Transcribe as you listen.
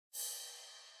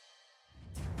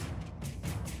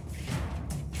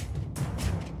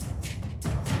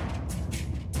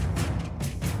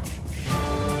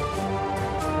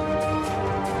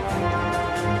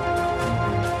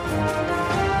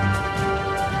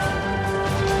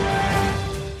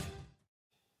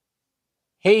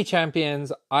Hey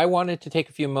champions, I wanted to take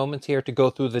a few moments here to go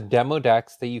through the demo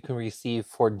decks that you can receive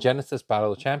for Genesis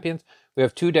Battle of Champions. We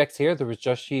have two decks here, the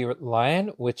Rajashi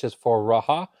Lion, which is for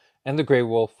Raha, and the Grey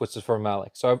Wolf, which is for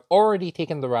Malik. So I've already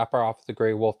taken the wrapper off the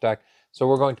Grey Wolf deck, so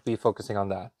we're going to be focusing on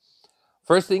that.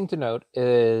 First thing to note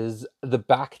is the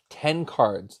back 10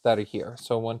 cards that are here.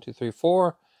 So 1, 2, 3,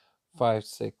 4, 5,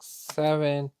 6,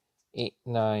 7, 8,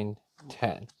 9,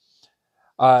 10.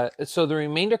 So the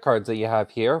remainder cards that you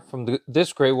have here, from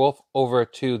this Grey Wolf over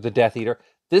to the Death Eater,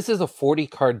 this is a 40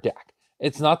 card deck.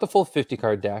 It's not the full 50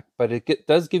 card deck, but it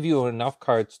does give you enough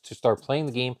cards to start playing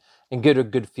the game and get a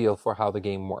good feel for how the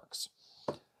game works.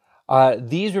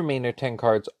 These remainder 10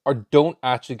 cards don't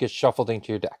actually get shuffled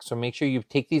into your deck, so make sure you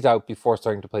take these out before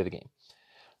starting to play the game.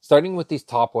 Starting with these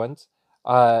top ones,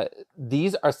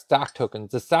 these are stack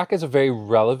tokens. The stack is a very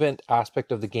relevant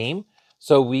aspect of the game.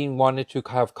 So we wanted to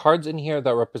have cards in here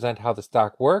that represent how the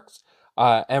stack works,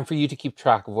 and for you to keep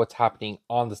track of what's happening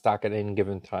on the stack at any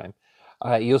given time.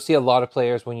 You'll see a lot of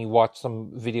players, when you watch some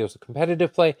videos of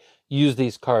competitive play, use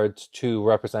these cards to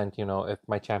represent, if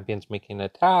my champion's making an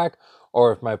attack,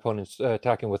 or if my opponent's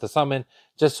attacking with a summon,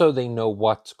 just so they know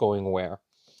what's going where.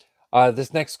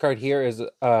 This next card here is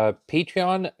a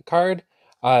Patreon card.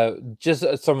 Just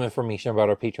some information about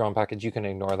our Patreon package. You can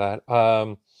ignore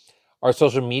that. Our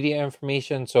social media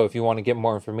information. So if you want to get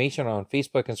more information on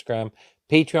Facebook, Instagram,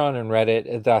 Patreon, and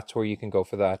Reddit, that's where you can go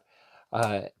for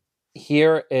that.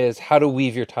 Here is how to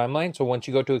weave your timeline. So once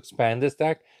you go to expand this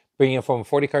deck, bringing it from a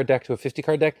 40 card deck to a 50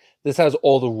 card deck, this has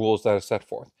all the rules that are set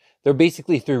forth. There are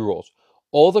basically 3 rules.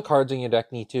 All the cards in your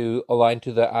deck need to align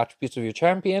to the attributes of your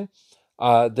champion.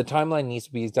 The timeline needs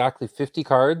to be exactly 50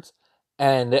 cards,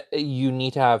 and you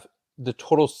need to have the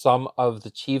total sum of the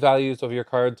chi values of your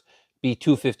cards be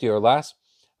 250 or less.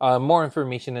 More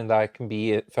information in that can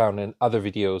be found in other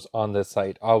videos on this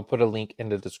site. I'll put a link in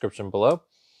the description below.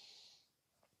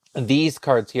 And these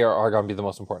cards here are going to be the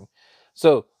most important.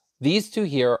 So these two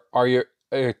here are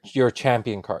your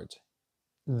champion cards.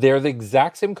 They're the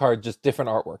exact same card, just different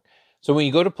artwork. So when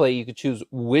you go to play, you can choose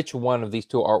which one of these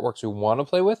two artworks you want to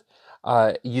play with.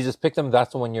 You just pick them.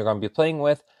 That's the one you're going to be playing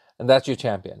with. And that's your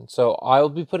champion. So I'll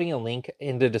be putting a link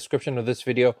in the description of this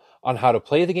video on how to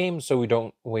play the game, so we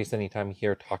don't waste any time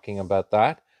here talking about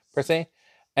that per se.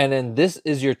 And then this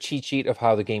is your cheat sheet of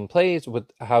how the game plays,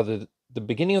 with how the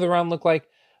beginning of the round look like,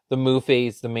 the move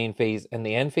phase, the main phase, and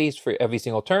the end phase for every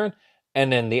single turn,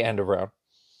 and then the end of round.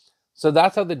 So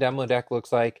that's how the demo deck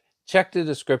looks like. Check the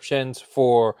descriptions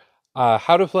for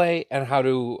how to play and how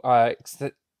to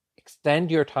extend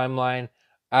your timeline,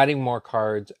 adding more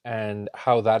cards, and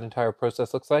how that entire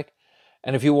process looks like.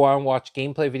 And if you want to watch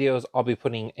gameplay videos, I'll be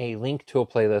putting a link to a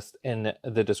playlist in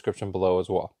the description below as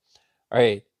well. All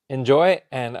right, enjoy,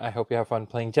 and I hope you have fun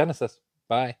playing Genesis.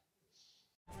 Bye.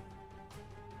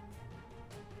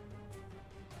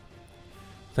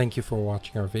 Thank you for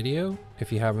watching our video.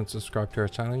 If you haven't subscribed to our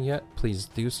channel yet, please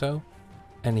do so.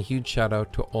 And a huge shout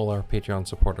out to all our Patreon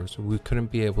supporters. We couldn't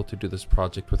be able to do this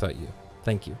project without you.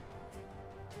 Thank you.